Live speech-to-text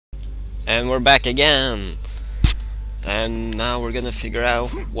And we're back again. And now we're gonna figure out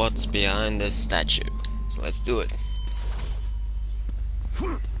what's behind this statue. So let's do it.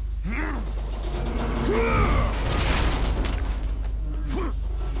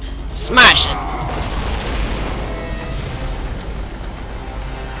 Smash it!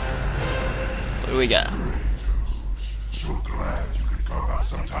 What do we got? So glad you could carve out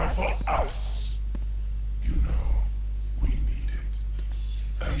some time for us. You know, we need it.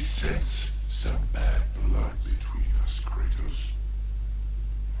 I sense some bad blood between us, Kratos.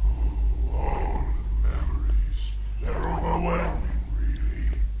 Oh, all the memories. They're overwhelming,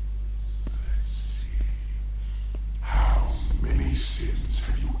 really. Let's see. How many sins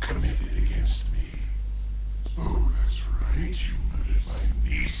have you committed against me? Oh, that's right. You murdered my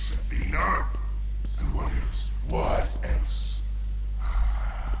niece, Athena. And what else? What else?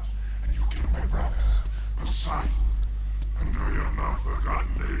 And you killed my brother, Poseidon. And I have not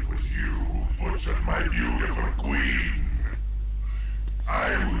forgotten that it was you who butchered my beautiful queen.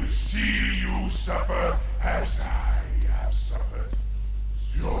 I will see you suffer as I have suffered.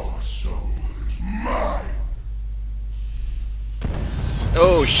 Your soul is mine.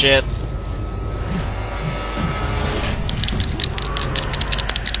 Oh shit.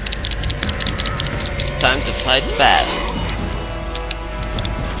 It's time to fight back.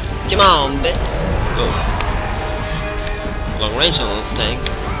 Come on, bitch. Oh. Long range on those things.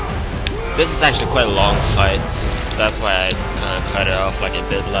 This is actually quite a long fight. That's why I kind of cut it off like I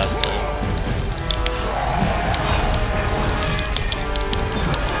did last time.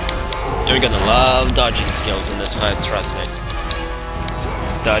 You're gonna love dodging skills in this fight, trust me.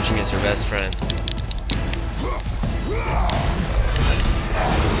 Dodging is your best friend.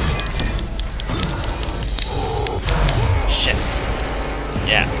 Shit.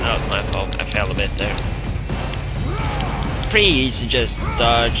 Yeah, that was my fault. I failed a bit there. Pretty easy, just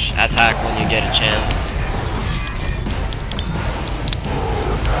dodge, attack when you get a chance.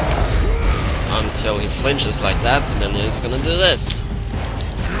 Until he flinches like that, and then he's gonna do this.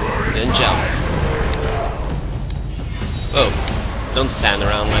 Then jump. Whoa. Don't stand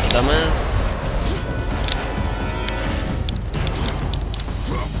around like a dumbass.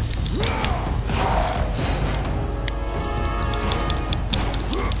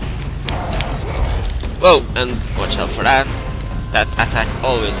 Whoa, and watch out for that. That attack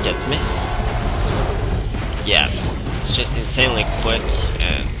always gets me. Yeah, it's just insanely quick,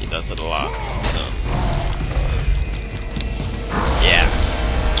 and he does it a lot, so. Yeah.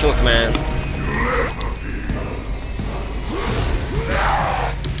 Kill command.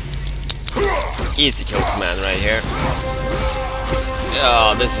 Easy kill command right here.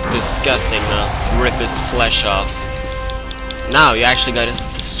 Oh, this is disgusting now. Rip his flesh off. Now you actually gotta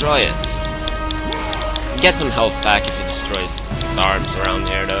destroy it. You get some health back if he destroys his arms around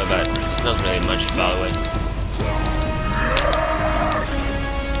here though, but it's not really much value.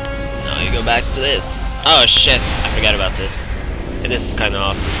 Now you go back to this. Oh shit, I forgot about this. It is kinda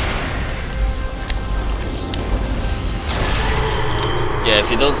awesome. Yeah, if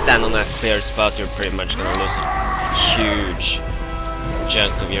you don't stand on that clear spot, you're pretty much gonna lose a huge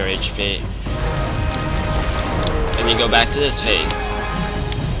chunk of your HP. Then you go back to this phase.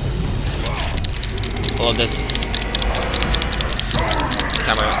 All of this.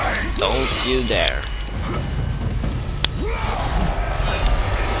 Come on, don't you dare.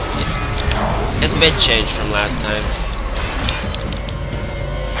 It's a bit changed from last time.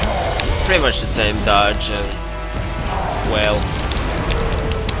 Pretty much the same dodge and well.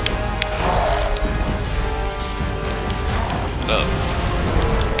 Oh.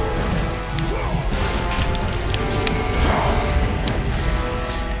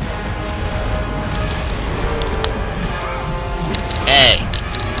 Hey,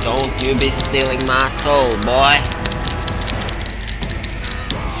 don't you be stealing my soul, boy.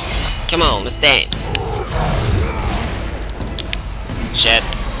 Come on, let's dance. Shit.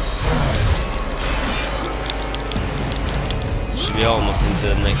 Should be almost into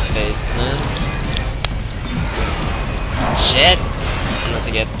the next phase now. Shit! Unless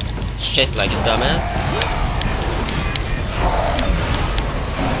I get hit like a dumbass.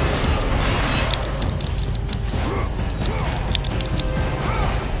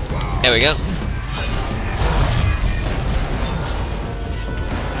 There we go.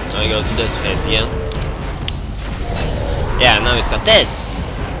 Now we go to this phase again. Yeah, now he's got this!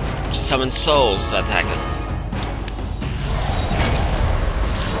 Which summons souls to attack us.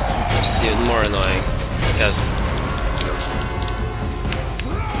 Which is even more annoying, because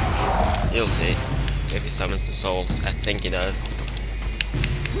you'll see if he summons the souls. I think he does.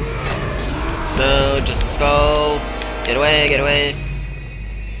 No, just skulls. Get away, get away.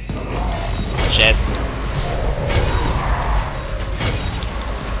 Shit.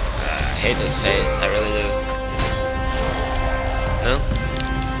 I hate this face, I really do. No?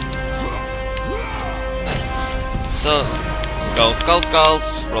 So, skulls, skulls,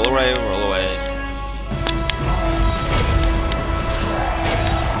 skulls. Roll away, roll away.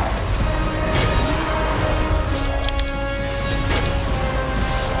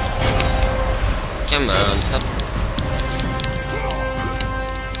 Come on, stop.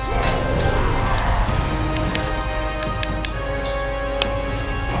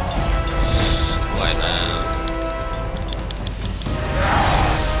 Why now?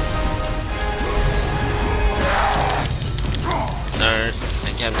 Sorry,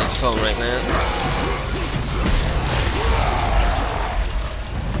 I can't take the phone right now.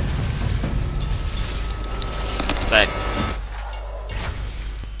 Sec.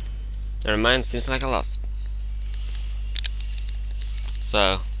 Never mind, seems like I lost.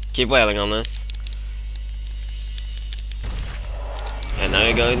 So, keep wailing on this. And now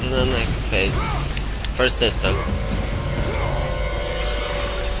you go into the next phase. First this though.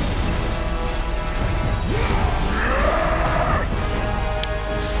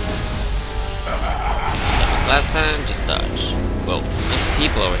 Same as last time, just dodge. Whoa, there's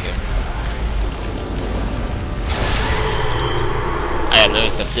people over here. I know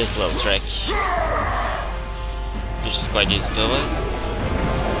he's got this little trick, which is quite easy to avoid.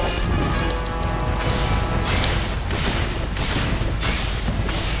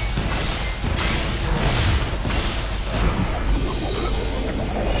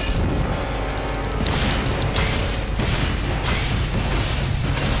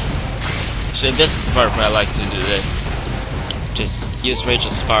 Actually, this is the part where I like to do this. Just use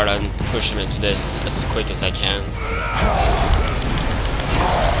Rachel's Sparta and push him into this as quick as I can.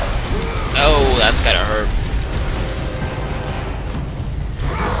 Oh, that's gotta hurt.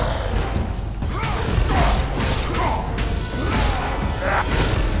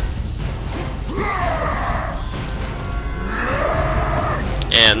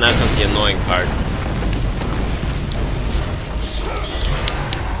 And now comes the annoying part.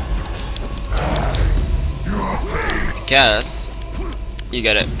 Because you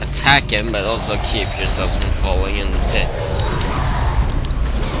gotta attack him, but also keep yourselves from falling in the pit.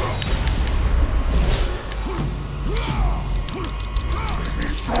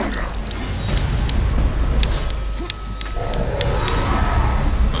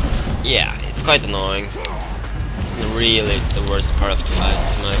 Yeah, it's quite annoying. It's really the worst part of the fight,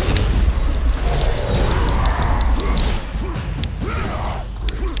 in my opinion.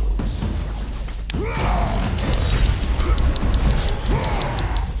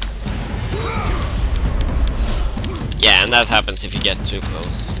 Yeah, and that happens if you get too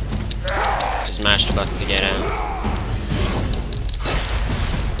close. Just mash the button to get out.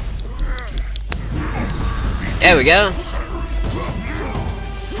 There we go.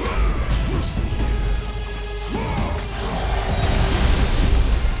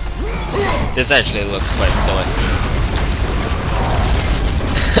 This actually looks quite silly.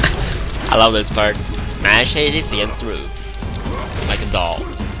 I love this part. Smash Hades against the roof. Like a doll.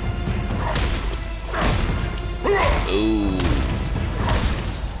 Ooh.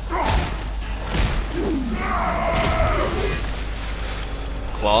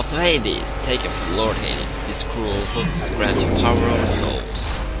 Claws of Hades. Take it from Lord Hades. These cruel hooks grant you power over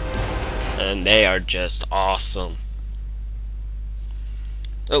souls. And they are just awesome.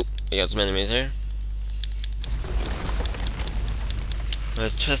 Oh, we got some enemies here.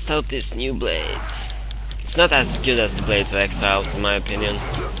 Let's test out these new blades. It's not as good as the Blades of Exiles in my opinion.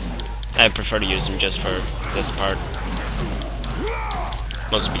 I prefer to use them just for this part.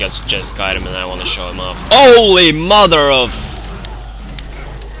 Mostly because you just got him and I want to show him off. Holy mother of...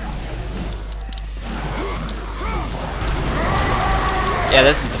 Yeah,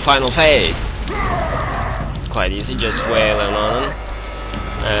 this is the final phase. Quite easy, just wailing on him.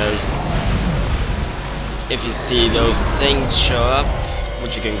 And if you see those things show up,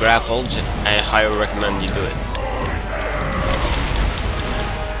 which you can grapple, I highly recommend you do it.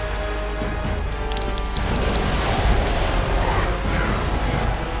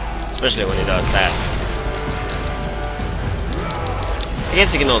 Especially when he does that. I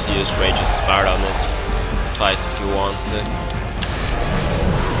guess you can also use Rage's Sparta on this fight if you want to.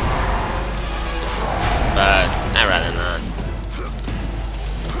 But I'd rather not.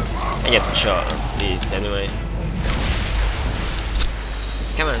 I get to show these anyway.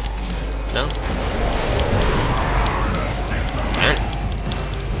 Come on. No? Come on.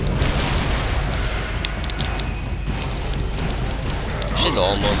 Should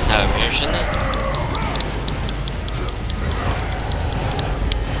almost have him here, shouldn't I?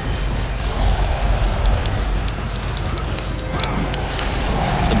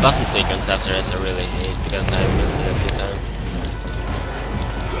 button sequence after this I really hate because I missed it a few times.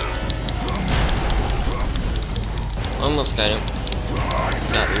 Almost got him.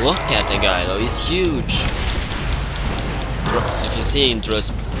 God, look at the guy though, he's huge. If you see him,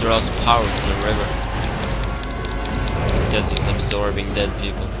 draws power from the river. Because he's absorbing dead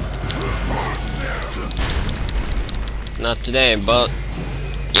people. Not today, but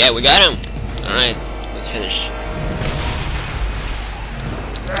yeah, we got him. Alright, let's finish.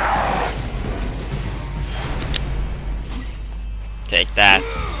 Take that.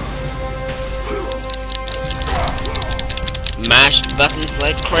 Mashed buttons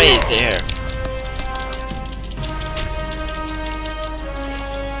like crazy here.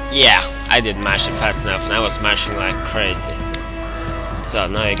 Yeah, I did mash it fast enough and I was mashing like crazy. So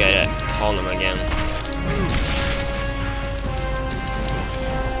now you gotta hold him again.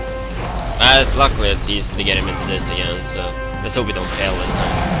 Luckily it's easy to get him into this again, so let's hope we don't fail this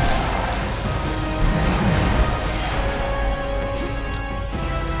time.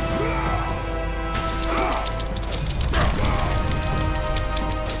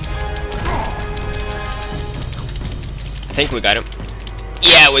 I think we got him.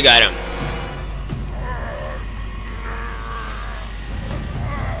 Yeah, we got him.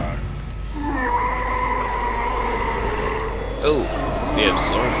 Oh, we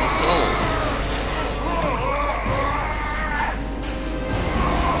absorbed the soul.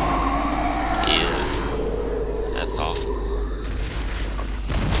 Yeah, that's awful.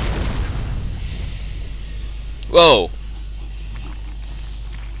 Whoa.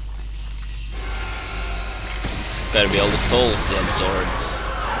 It's gotta be all the souls he absorbed.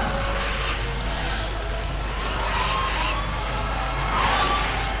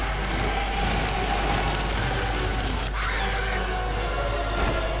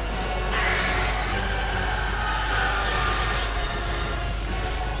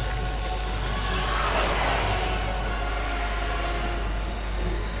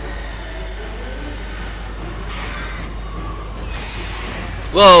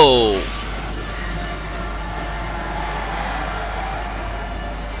 Whoa!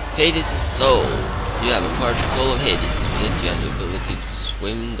 Hades' soul. You have acquired the soul of Hades. With it, you have the ability to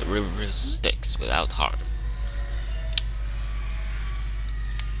swim the river Styx without harm.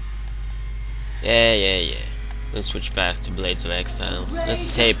 Yeah. Let's switch back to Blades of Exile. There's a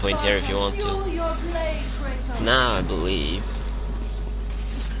save point here if you want to. Now I believe.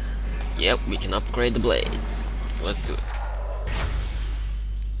 Yep, we can upgrade the blades. So let's do it.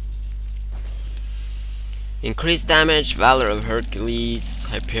 Increased damage, Valor of Hercules,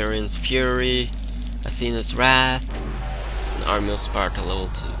 Hyperion's Fury, Athena's Wrath, and Army of Sparta level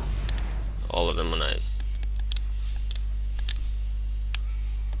 2. All of them are nice.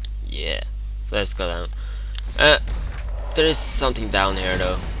 Yeah, so let's go down. There is something down here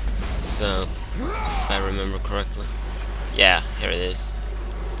though, so if I remember correctly. Yeah, here it is.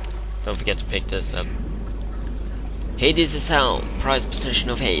 Don't forget to pick this up. Hades is Helm, prized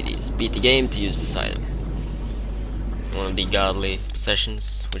possession of Hades. Beat the game to use this item. One of the godly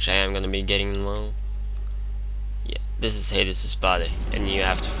possessions, which I am gonna be getting in well. Yeah, this is Hades' body, and you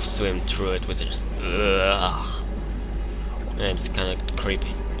have to swim through it with it. Ugh. And it's kinda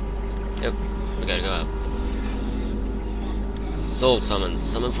creepy. Yep, we gotta go out. Soul summon.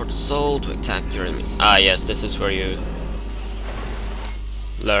 Summon for the soul to attack your enemies. Ah yes, this is where you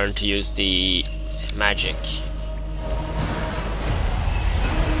learn to use the magic.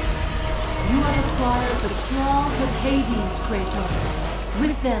 You have acquired the claws of Hades, Kratos.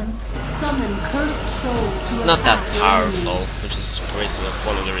 With them, summon cursed souls to It's not that attack your powerful, enemies. which is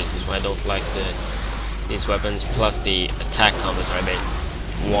one of the reasons why I don't like these weapons. Plus the attack combos are a bit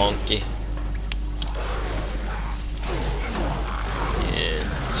wonky. Yeah,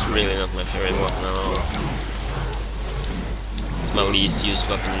 it's really not my favorite weapon at all. It's my least used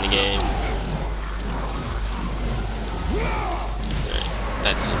weapon in the game. Alright,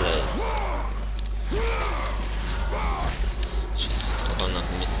 back to blades. Let's just hope I'm not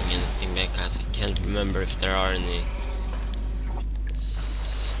missing anything because I can't remember if there are any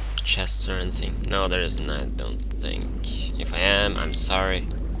chests or anything. No, there isn't, I don't think. If I am, I'm sorry.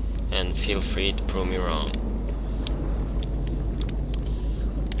 And feel free to prove me wrong.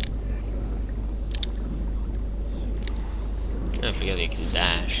 I forget you can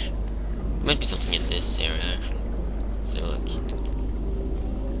dash. Might be something in this area actually. Let's have a look.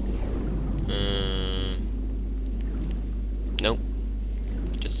 Nope.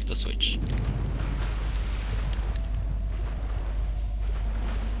 Just the switch.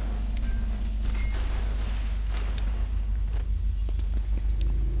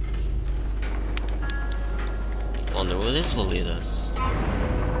 Wonder where this will lead us.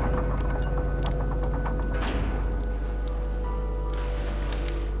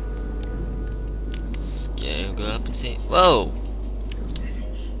 Let's see. Whoa!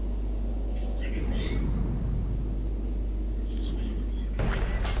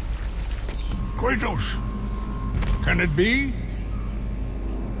 Kratos! Can it be?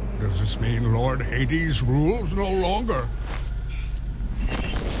 Does this mean Lord Hades rules no longer?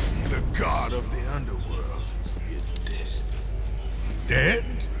 The god of the Underworld is dead. Dead?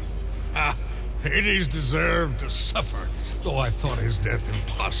 Ah, Hades deserved to suffer, though I thought his death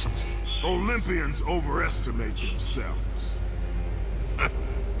impossible. Olympians overestimate themselves.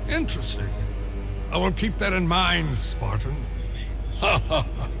 Interesting. I will keep that in mind, Spartan. Ha ha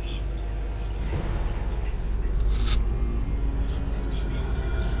ha.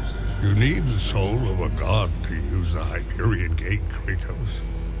 You need the soul of a god to use the Hyperion Gate, Kratos.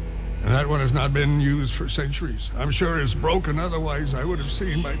 And that one has not been used for centuries. I'm sure it's broken, otherwise I would have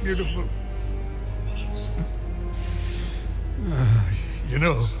seen my beautiful... You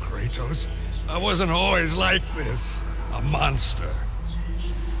know, Kratos, I wasn't always like this. A monster.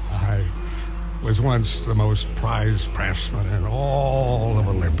 I was once the most prized craftsman in all of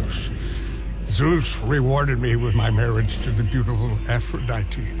Olympus. Zeus rewarded me with my marriage to the beautiful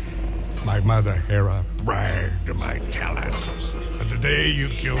Aphrodite. My mother, Hera, bragged of my talent. But the day you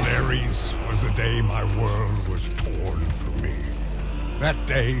killed Ares was the day my world was torn from me. That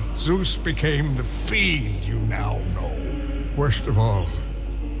day, Zeus became the fiend you now know. Worst of all,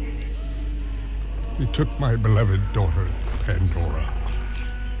 he took my beloved daughter, Pandora.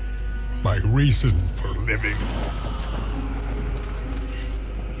 My reason for living.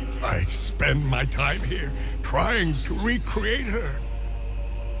 I spend my time here trying to recreate her.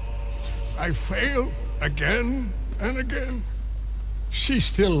 I fail again and again. She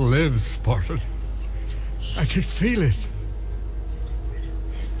still lives, Spartan. I can feel it.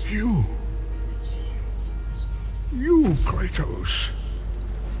 You, Kratos.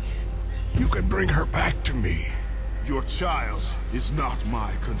 You can bring her back to me. Your child is not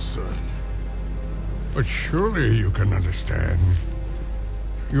my concern. But surely you can understand.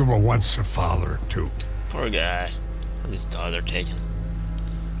 You were once a father, too. Poor guy. Had his daughter taken.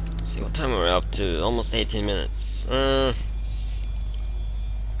 Let's see what time we're up to. Almost 18 minutes.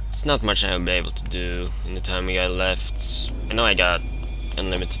 It's not much I'll be able to do in the time we got left. I know I got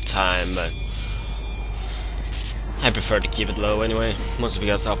unlimited time, but I prefer to keep it low anyway, mostly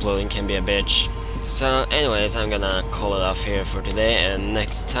because uploading can be a bitch. So anyways, I'm gonna call it off here for today, and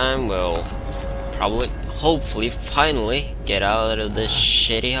next time we'll probably, hopefully, finally get out of this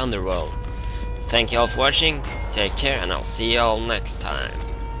shitty Underworld. Thank you all for watching, take care, and I'll see you all next time.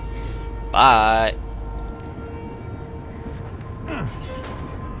 Bye!